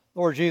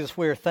Lord Jesus,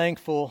 we are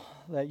thankful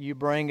that you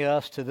bring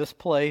us to this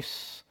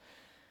place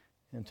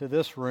and to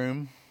this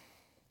room.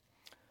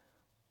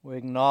 We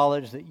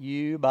acknowledge that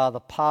you, by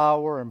the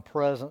power and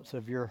presence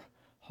of your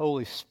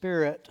Holy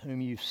Spirit,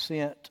 whom you've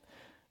sent,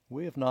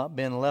 we have not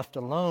been left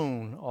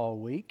alone all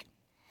week.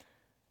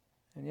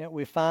 And yet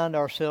we find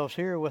ourselves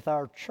here with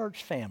our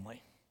church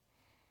family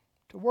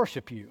to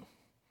worship you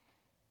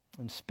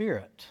in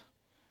spirit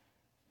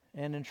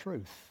and in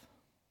truth.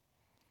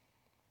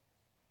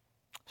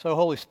 So,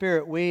 Holy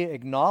Spirit, we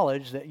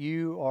acknowledge that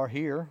you are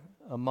here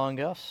among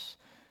us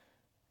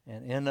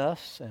and in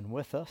us and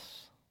with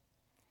us.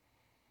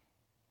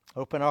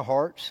 Open our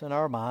hearts and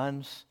our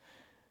minds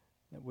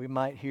that we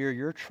might hear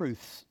your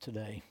truths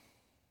today.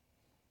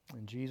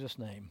 In Jesus'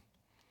 name,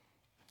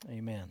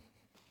 amen.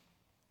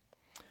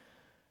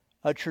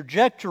 A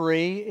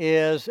trajectory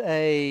is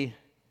a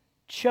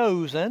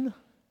chosen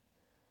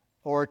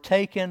or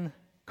taken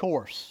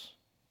course.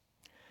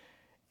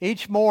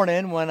 Each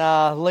morning when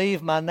I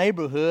leave my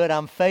neighborhood,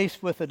 I'm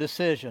faced with a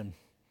decision,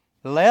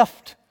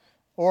 left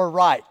or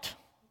right.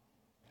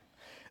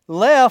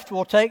 Left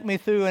will take me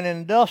through an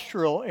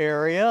industrial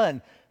area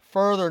and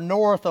further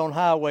north on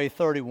Highway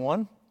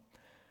 31.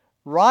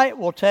 Right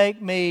will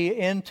take me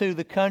into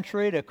the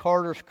country to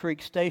Carter's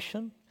Creek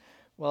Station.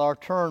 Well, I'll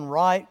turn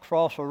right,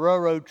 cross a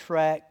railroad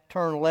track,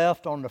 turn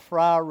left on the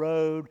Fry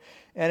Road,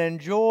 and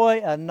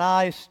enjoy a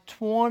nice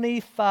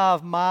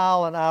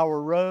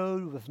 25-mile-an-hour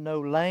road with no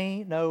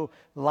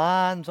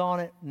lines on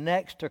it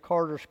next to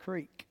Carter's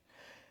Creek.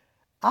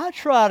 I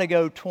try to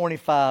go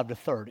 25 to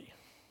 30.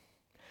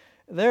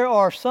 There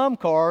are some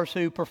cars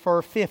who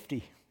prefer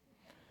 50.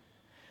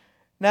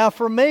 Now,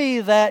 for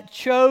me, that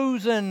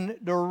chosen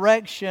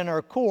direction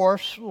or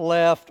course,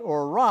 left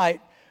or right,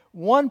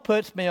 one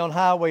puts me on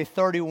Highway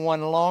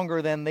 31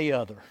 longer than the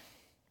other.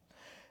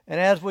 And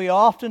as we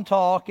often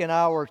talk in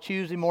our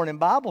Tuesday morning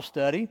Bible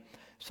study,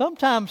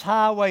 sometimes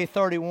Highway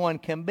 31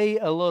 can be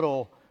a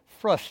little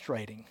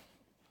frustrating.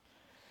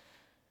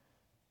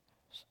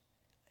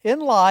 In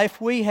life,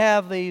 we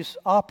have these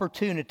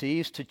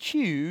opportunities to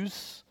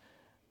choose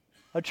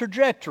a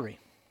trajectory,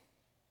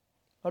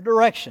 a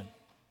direction.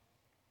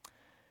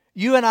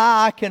 You and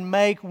I can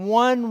make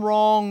one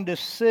wrong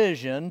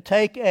decision,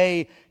 take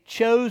a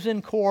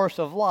chosen course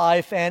of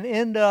life, and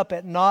end up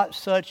at not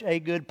such a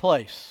good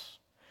place.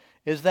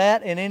 Is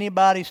that in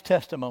anybody's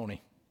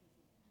testimony?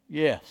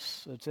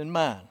 Yes, it's in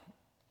mine.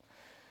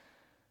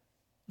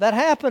 That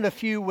happened a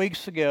few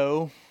weeks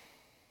ago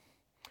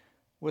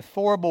with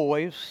 4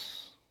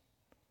 boys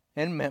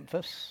in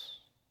Memphis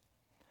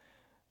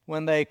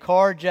when they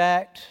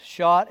carjacked,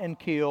 shot, and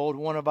killed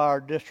one of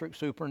our district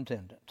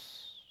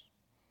superintendents.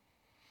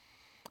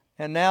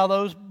 And now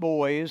those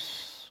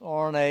boys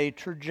are on a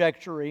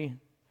trajectory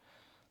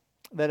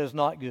that is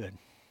not good.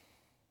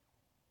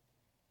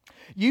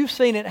 You've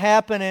seen it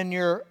happen in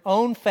your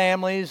own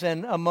families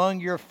and among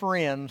your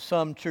friends,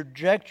 some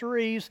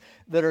trajectories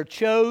that are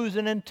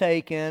chosen and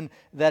taken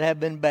that have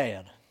been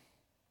bad.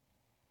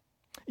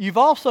 You've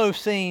also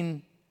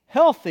seen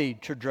healthy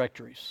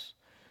trajectories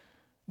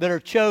that are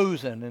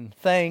chosen and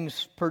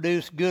things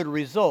produce good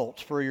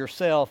results for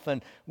yourself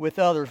and with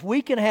others.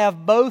 We can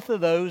have both of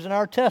those in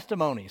our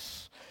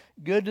testimonies,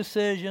 good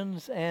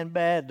decisions and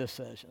bad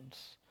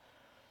decisions.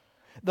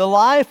 The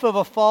life of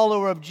a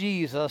follower of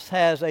Jesus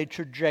has a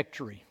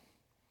trajectory,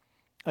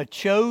 a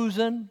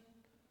chosen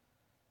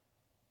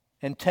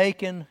and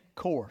taken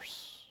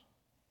course.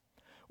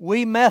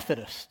 We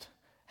Methodists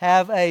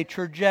have a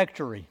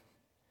trajectory,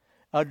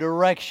 a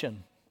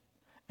direction,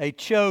 a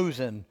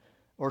chosen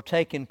or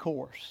taken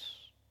course.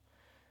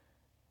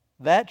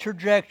 That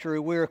trajectory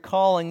we're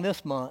calling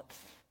this month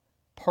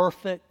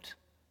Perfect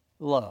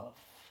Love.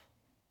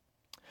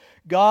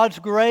 God's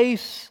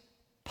grace,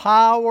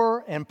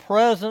 power, and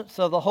presence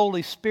of the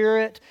Holy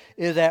Spirit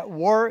is at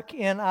work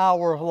in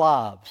our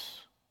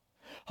lives.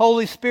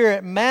 Holy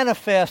Spirit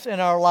manifests in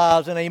our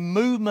lives in a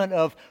movement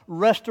of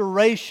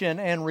restoration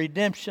and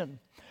redemption.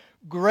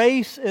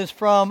 Grace is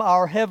from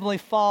our Heavenly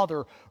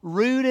Father,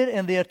 rooted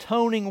in the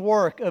atoning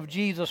work of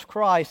Jesus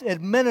Christ,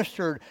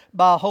 administered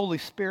by Holy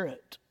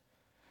Spirit.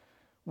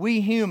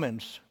 We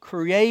humans,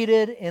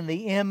 created in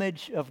the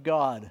image of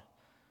God,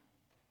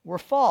 we're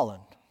fallen.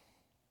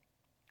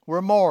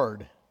 We're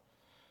marred.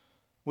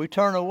 We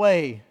turn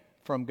away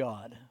from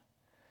God.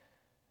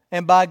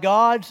 And by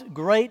God's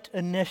great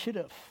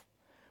initiative,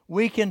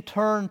 we can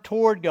turn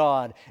toward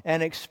God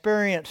and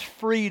experience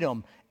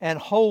freedom and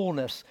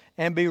wholeness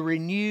and be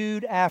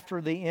renewed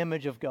after the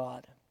image of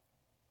God.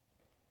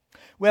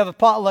 We have a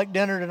potluck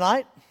dinner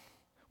tonight.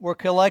 We're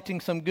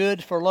collecting some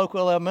goods for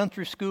local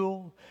elementary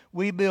school.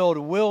 We build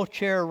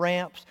wheelchair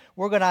ramps.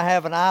 We're going to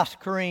have an ice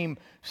cream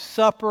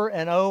supper,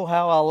 and oh,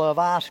 how I love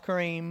ice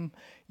cream.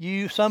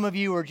 Some of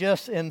you are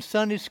just in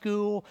Sunday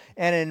school,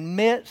 and in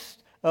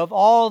midst of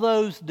all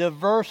those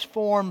diverse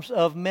forms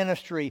of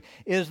ministry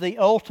is the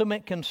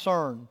ultimate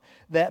concern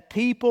that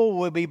people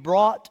will be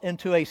brought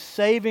into a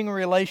saving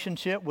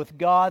relationship with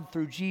God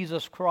through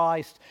Jesus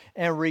Christ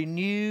and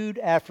renewed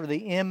after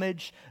the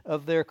image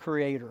of their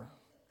Creator.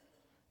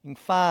 You can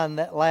find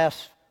that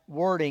last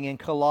wording in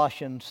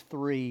Colossians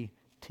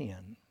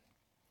 3:10.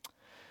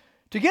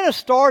 To get us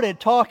started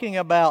talking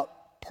about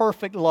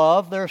perfect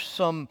love, there's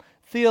some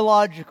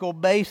theological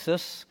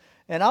basis,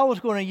 and I was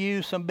going to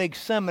use some big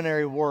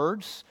seminary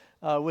words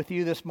with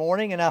you this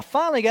morning, and I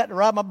finally got to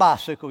ride my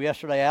bicycle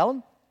yesterday,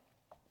 Alan.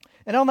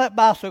 And on that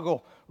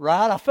bicycle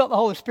ride, I felt the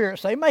Holy Spirit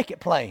say, make it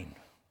plain.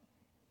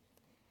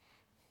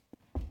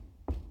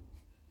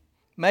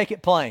 Make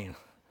it plain.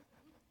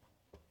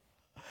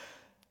 I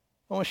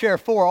want to share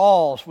 4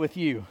 alls with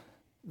you,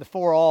 the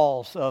 4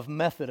 alls of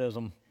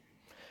Methodism.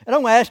 And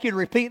I'm going to ask you to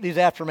repeat these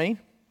after me.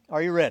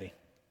 Are you ready?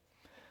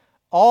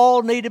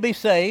 All need to be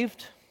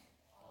saved.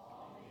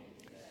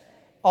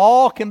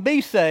 All can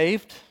be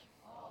saved.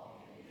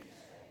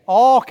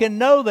 All can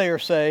know they are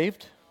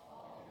saved.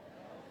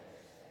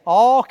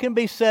 All can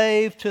be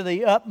saved to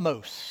the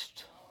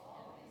utmost.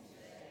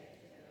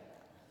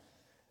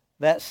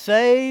 That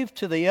saved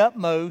to the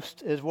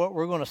utmost is what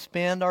we're going to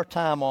spend our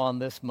time on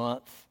this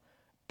month.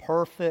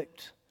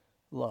 Perfect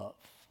love.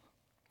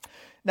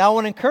 Now, I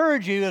want to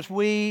encourage you as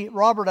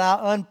Robert and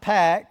I,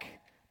 unpack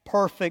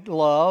perfect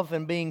love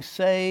and being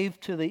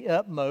saved to the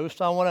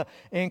utmost. I want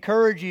to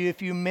encourage you,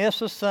 if you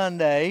miss a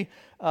Sunday,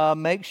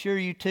 make sure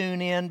you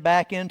tune in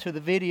back into the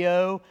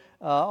video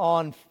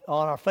on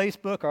our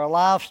Facebook, our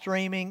live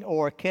streaming,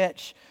 or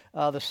catch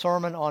the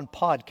sermon on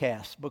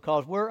podcast,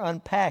 because we're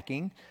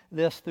unpacking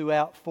this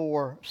throughout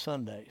 4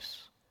 Sundays.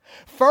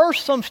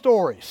 First, some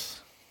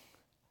stories,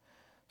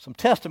 some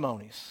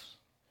testimonies.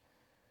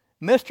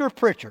 Mr.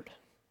 Pritchard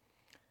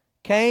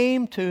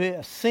came to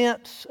a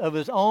sense of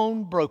his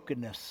own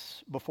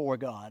brokenness before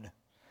God.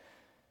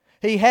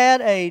 He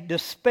had a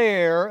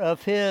despair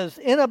of his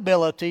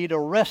inability to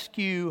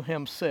rescue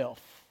himself.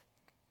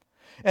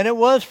 And it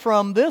was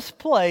from this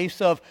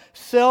place of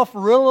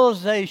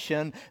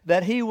self-realization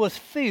that he was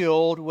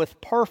filled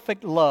with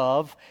perfect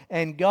love,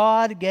 and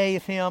God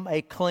gave him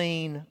a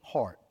clean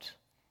heart.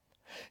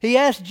 He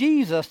asked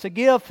Jesus to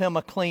give him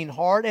a clean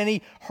heart, and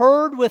he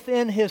heard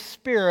within his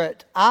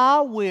spirit,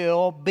 I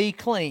will be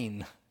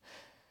clean.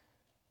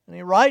 And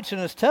he writes in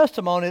his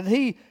testimony that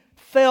he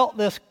felt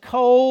this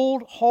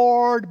cold,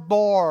 hard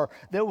bar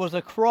that was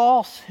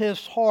across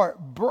his heart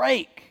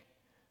break.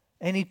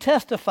 And he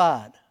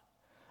testified,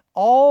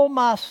 all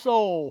my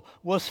soul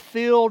was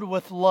filled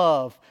with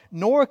love,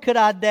 nor could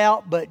I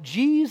doubt, but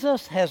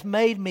Jesus has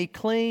made me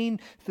clean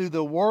through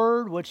the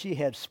word which he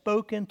had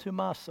spoken to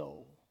my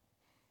soul.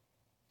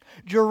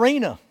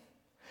 Jarena,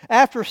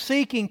 after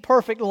seeking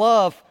perfect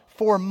love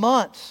for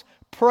months,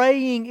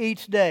 praying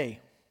each day,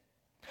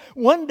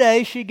 one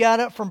day she got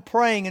up from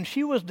praying and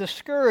she was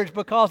discouraged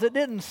because it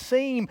didn't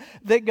seem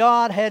that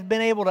God hadn't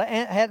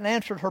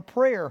answered her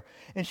prayer.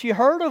 And she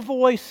heard a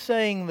voice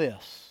saying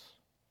this,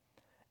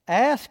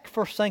 ask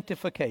for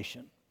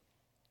sanctification.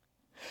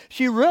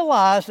 She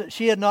realized that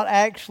she had not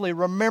actually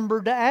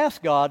remembered to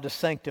ask God to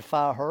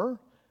sanctify her.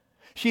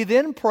 She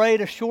then prayed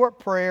a short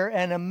prayer,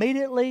 and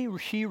immediately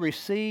she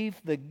received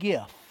the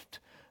gift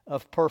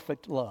of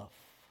perfect love.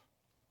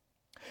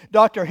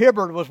 Dr.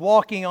 Hibbard was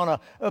walking on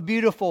a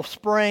beautiful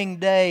spring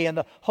day, and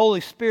the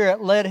Holy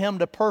Spirit led him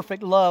to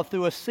perfect love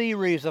through a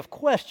series of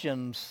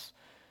questions.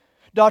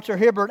 Dr.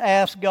 Hibbard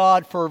asked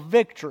God for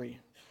victory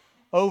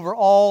over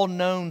all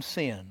known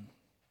sin.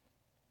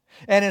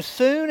 And as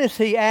soon as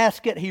he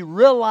asked it, he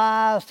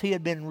realized he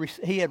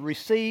had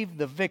received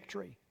the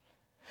victory.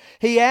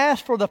 He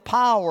asked for the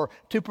power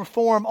to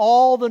perform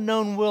all the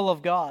known will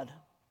of God.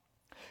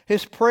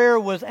 His prayer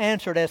was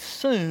answered as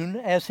soon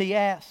as he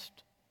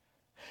asked.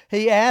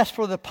 He asked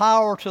for the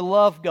power to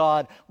love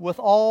God with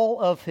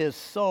all of his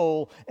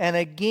soul, and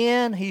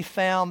again he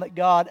found that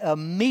God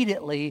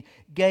immediately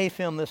gave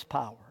him this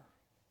power.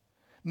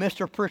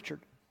 Mr.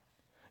 Pritchard,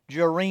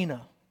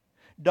 Jarena,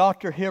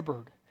 Dr.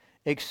 Hibbard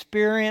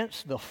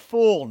experienced the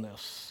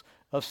fullness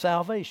of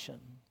salvation.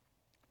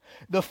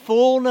 The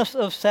fullness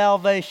of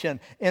salvation,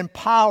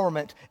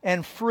 empowerment,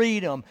 and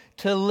freedom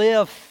to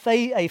live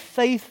a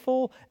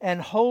faithful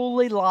and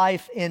holy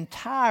life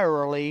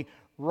entirely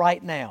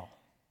right now.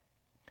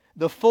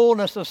 The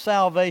fullness of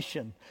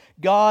salvation,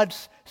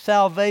 God's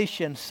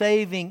salvation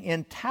saving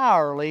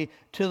entirely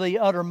to the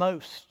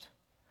uttermost.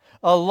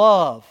 A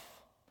love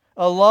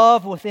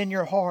within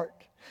your heart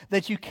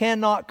that you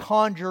cannot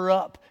conjure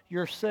up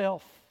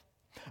yourself.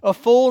 A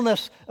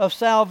fullness of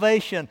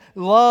salvation,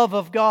 love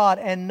of God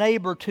and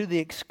neighbor to the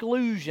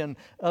exclusion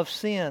of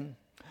sin.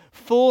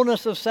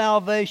 Fullness of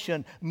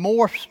salvation,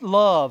 more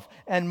love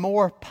and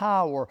more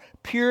power.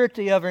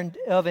 Purity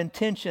of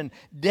intention,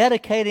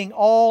 dedicating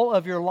all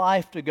of your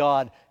life to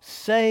God,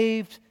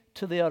 saved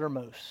to the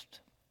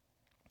uttermost.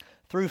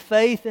 Through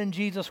faith in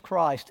Jesus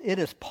Christ, it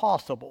is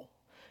possible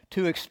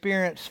to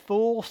experience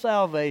full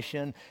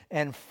salvation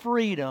and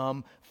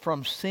freedom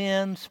from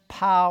sin's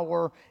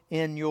power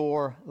in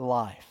your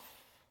life.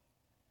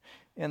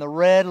 In the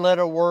red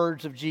letter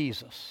words of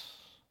Jesus,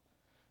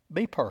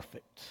 be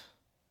perfect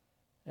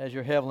as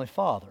your heavenly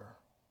Father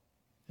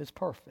is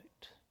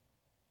perfect.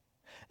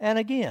 And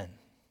again,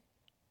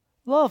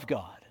 love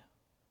God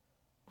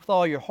with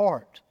all your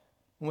heart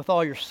and with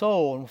all your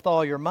soul and with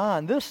all your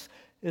mind. This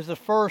is the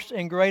first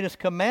and greatest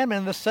commandment,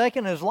 and the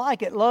second is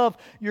like it. Love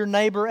your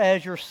neighbor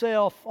as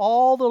yourself.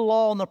 All the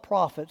law and the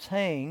prophets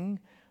hang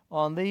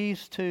on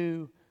these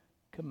two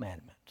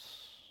commandments.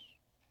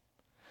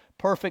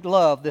 Perfect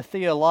love, the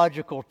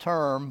theological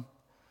term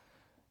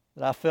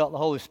that I felt the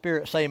Holy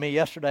Spirit say to me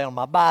yesterday on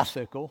my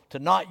bicycle to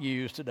not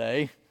use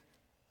today.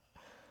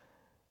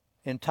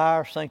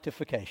 Entire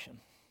sanctification.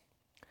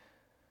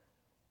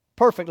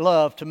 Perfect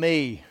love to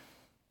me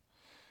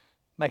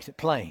makes it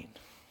plain,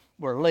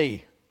 where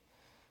Lee,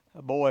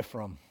 a boy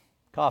from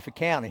Coffee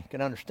County,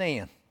 can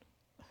understand.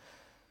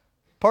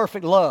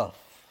 Perfect love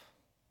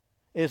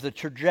is the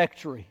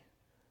trajectory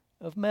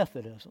of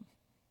Methodism.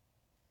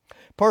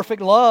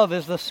 Perfect love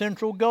is the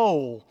central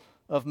goal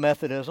of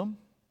Methodism.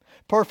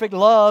 Perfect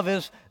love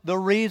is the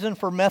reason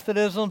for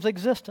Methodism's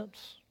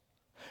existence.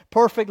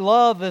 Perfect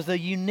love is the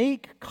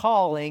unique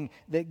calling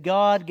that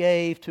God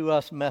gave to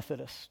us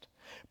Methodists.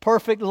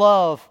 Perfect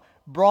love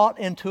brings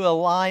into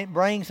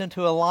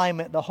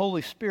alignment the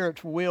Holy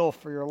Spirit's will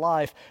for your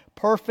life.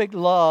 Perfect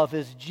love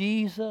is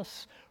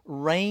Jesus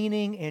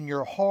reigning in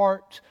your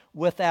heart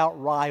without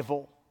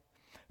rival.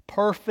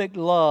 Perfect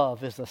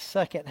love is the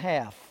second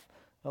half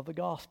of the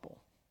gospel.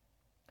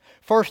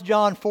 1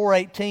 John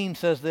 4:18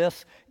 says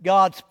this,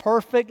 God's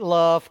perfect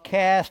love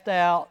cast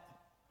out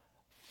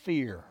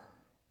fear.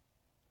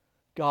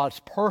 God's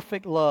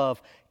perfect love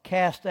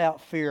cast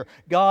out fear.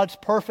 God's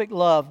perfect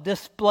love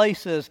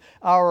displaces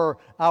our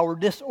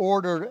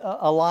disordered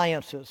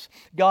alliances.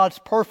 God's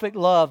perfect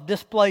love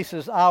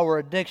displaces our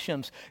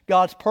addictions.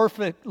 God's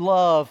perfect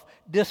love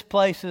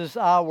displaces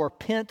our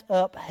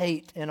pent-up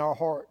hate in our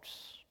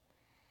hearts.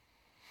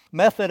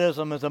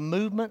 Methodism is a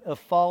movement of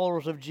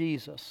followers of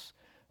Jesus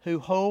who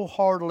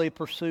wholeheartedly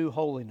pursue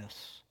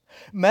holiness.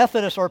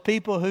 Methodists are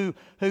people who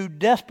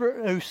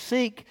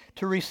seek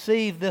to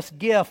receive this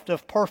gift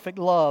of perfect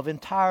love,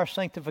 entire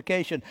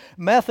sanctification.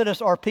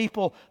 Methodists are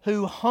people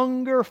who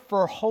hunger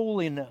for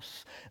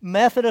holiness.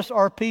 Methodists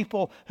are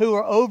people who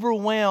are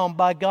overwhelmed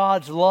by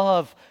God's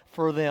love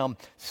for them,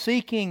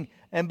 seeking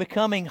and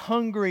becoming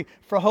hungry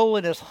for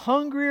holiness,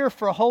 hungrier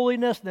for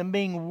holiness than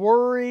being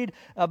worried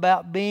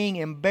about being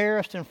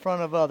embarrassed in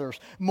front of others,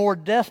 more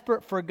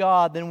desperate for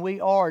God than we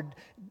are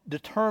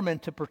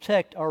determined to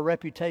protect our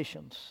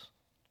reputations.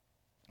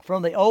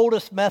 From the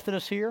oldest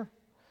Methodists here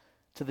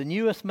to the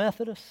newest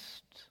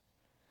Methodists,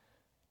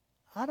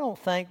 I don't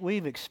think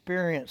we've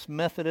experienced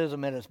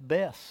Methodism at its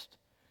best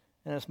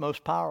and its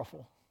most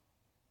powerful.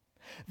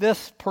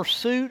 This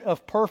pursuit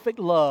of perfect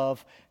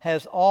love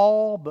has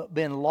all but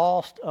been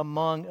lost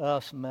among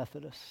us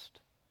Methodists.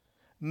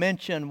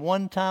 Mentioned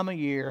one time a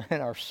year in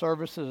our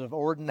services of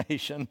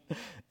ordination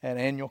and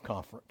annual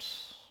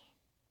conference.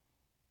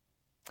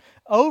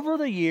 Over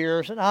the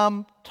years, and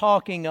I'm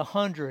talking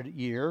 100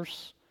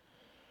 years,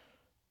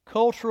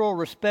 cultural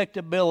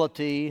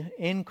respectability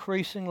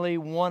increasingly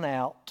won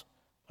out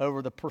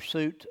over the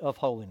pursuit of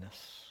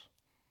holiness.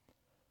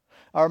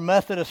 Our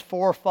Methodist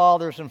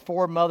forefathers and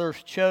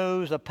foremothers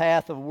chose a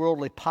path of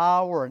worldly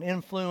power and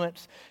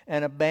influence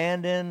and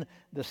abandoned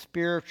the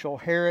spiritual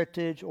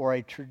heritage or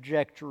a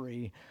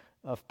trajectory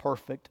of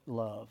perfect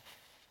love.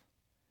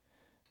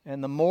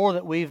 And the more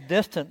that we've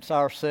distanced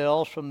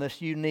ourselves from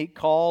this unique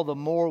call, the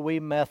more we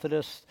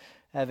Methodists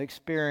have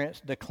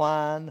experienced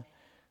decline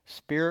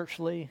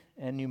spiritually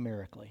and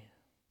numerically.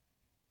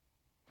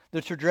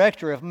 The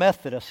trajectory of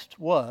Methodists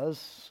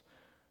was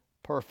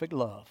perfect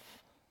love.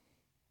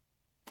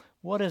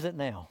 What is it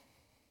now?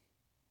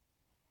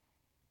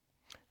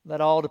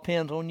 That all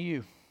depends on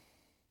you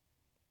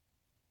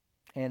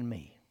and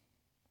me.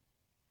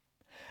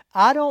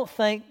 I don't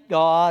think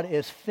God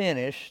is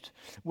finished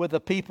with a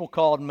people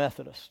called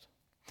Methodist.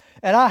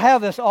 And I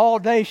have this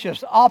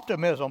audacious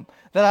optimism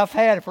that I've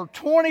had for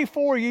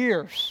 24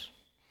 years,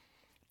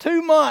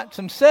 2 months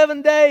and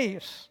 7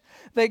 days,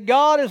 that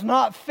God is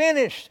not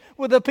finished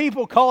with a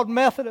people called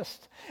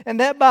Methodist. And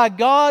that by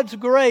God's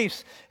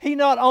grace, He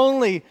not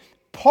only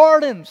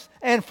pardons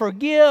and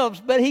forgives,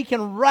 but He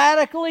can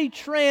radically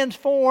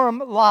transform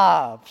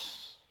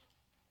lives.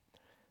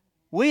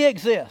 We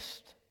exist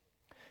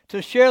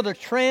to share the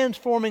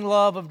transforming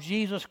love of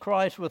Jesus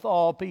Christ with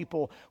all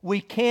people. We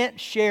can't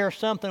share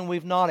something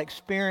we've not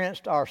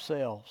experienced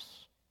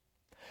ourselves.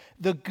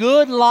 The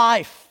good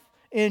life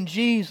in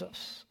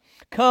Jesus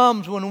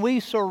comes when we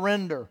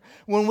surrender,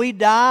 when we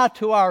die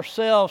to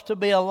ourselves to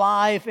be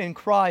alive in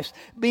Christ,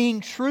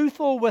 being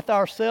truthful with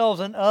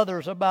ourselves and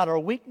others about our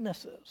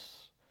weaknesses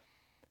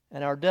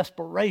and our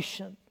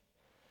desperation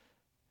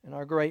and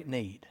our great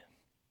need.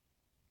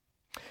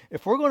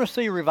 If we're going to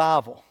see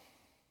revival,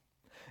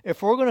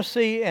 if we're going to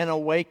see an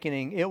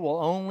awakening, it will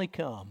only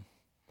come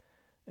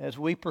as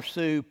we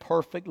pursue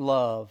perfect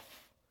love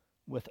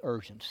with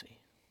urgency.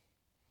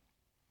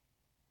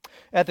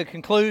 At the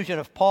conclusion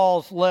of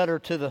Paul's letter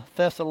to the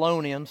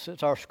Thessalonians,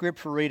 it's our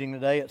scripture reading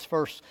today. It's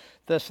 1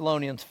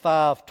 Thessalonians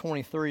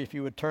 5:23, if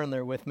you would turn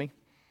there with me.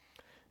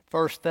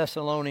 1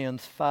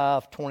 Thessalonians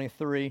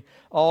 5:23.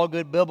 All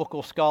good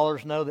biblical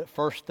scholars know that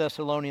 1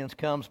 Thessalonians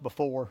comes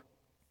before.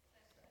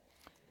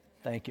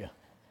 Thank you.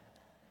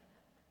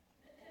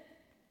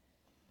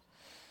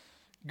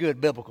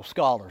 Good biblical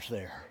scholars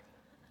there.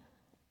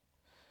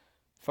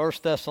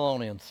 1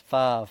 Thessalonians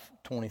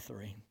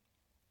 5:23.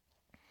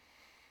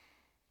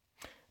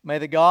 May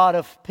the God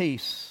of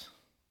peace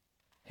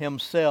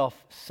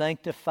himself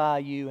sanctify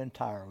you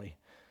entirely.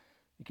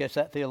 You catch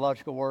that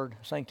theological word,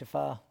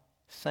 sanctify?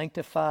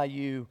 Sanctify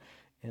you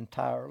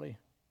entirely.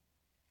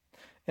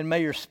 And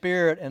may your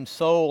spirit and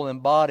soul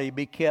and body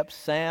be kept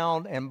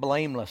sound and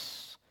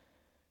blameless.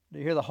 Do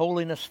you hear the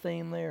holiness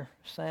theme there?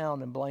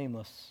 Sound and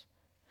blameless.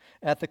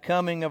 At the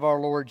coming of our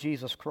Lord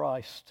Jesus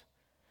Christ.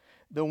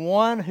 The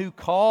one who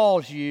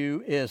calls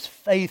you is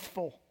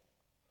faithful,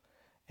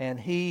 and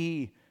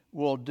he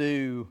will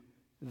do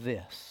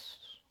this.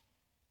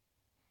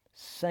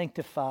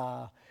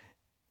 Sanctify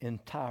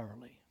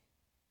entirely.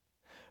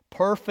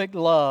 Perfect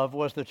love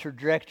was the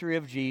trajectory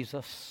of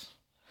Jesus,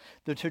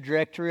 the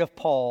trajectory of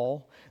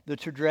Paul, the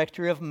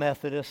trajectory of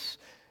Methodists,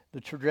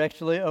 the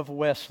trajectory of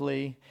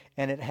Wesley,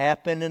 and it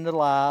happened in the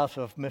lives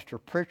of Mr.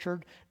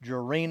 Pritchard,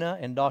 Jorina,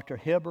 and Dr.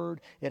 Hibbard.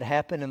 It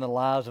happened in the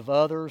lives of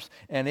others,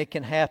 and it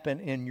can happen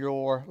in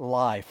your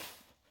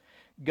life.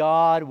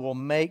 God will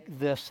make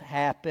this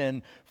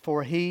happen,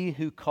 for he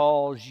who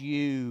calls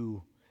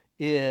you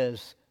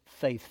is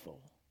faithful.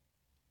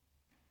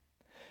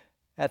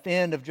 At the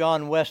end of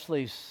John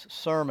Wesley's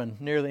sermon,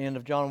 near the end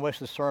of John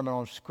Wesley's sermon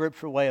on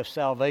Scriptural Way of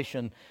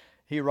Salvation,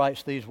 he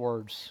writes these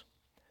words,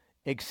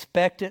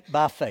 "Expect it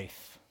by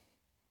faith."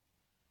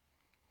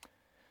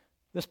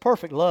 This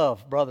perfect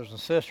love, brothers and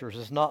sisters,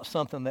 is not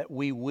something that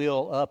we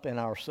will up in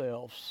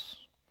ourselves.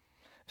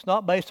 It's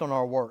not based on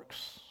our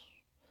works.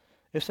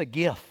 It's a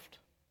gift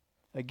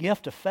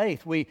of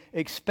faith. We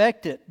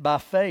expect it by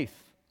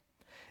faith.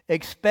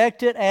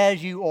 Expect it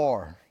as you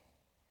are.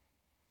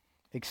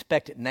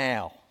 Expect it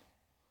now.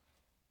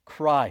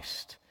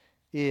 Christ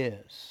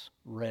is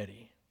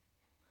ready.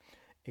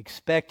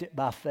 Expect it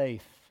by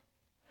faith.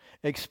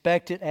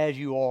 Expect it as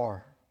you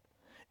are.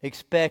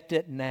 Expect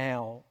it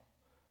now.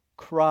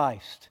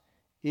 Christ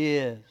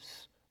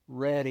is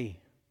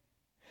ready.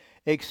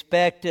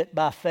 Expect it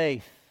by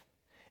faith.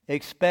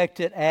 Expect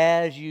it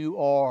as you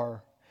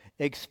are.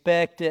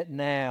 Expect it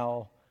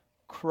now.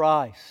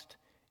 Christ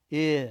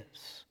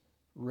is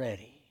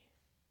ready.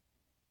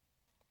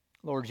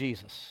 Lord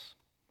Jesus,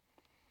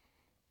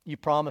 you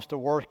promised to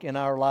work in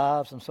our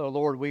lives, and so,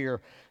 Lord, we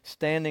are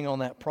standing on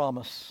that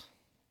promise.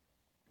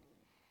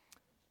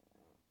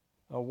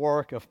 A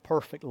work of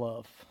perfect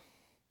love.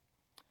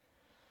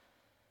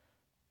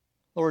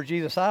 Lord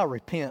Jesus, I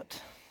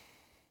repent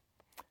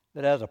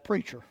that as a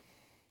preacher,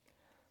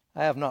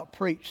 I have not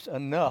preached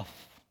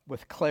enough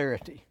with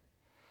clarity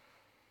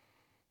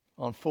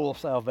on full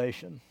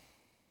salvation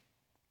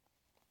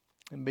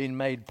and being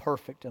made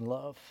perfect in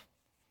love.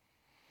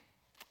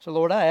 So,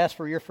 Lord, I ask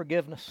for your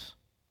forgiveness.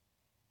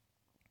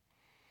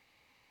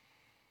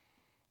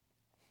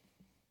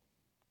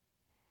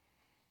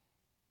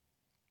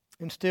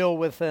 Instill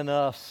within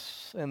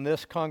us, in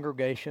this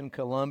congregation,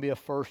 Columbia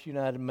First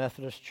United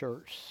Methodist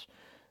Church,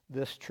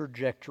 this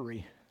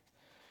trajectory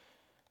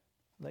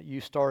that you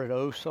started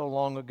oh so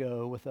long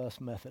ago with us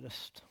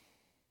Methodists.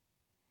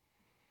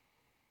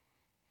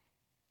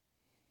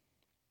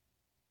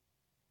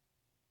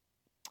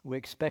 We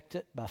expect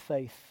it by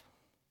faith.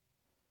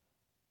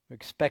 We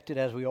expect it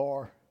as we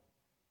are.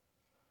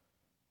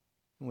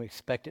 And we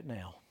expect it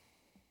now.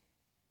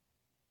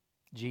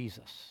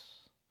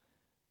 Jesus,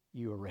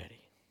 you are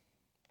ready.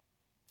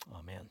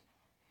 Amen.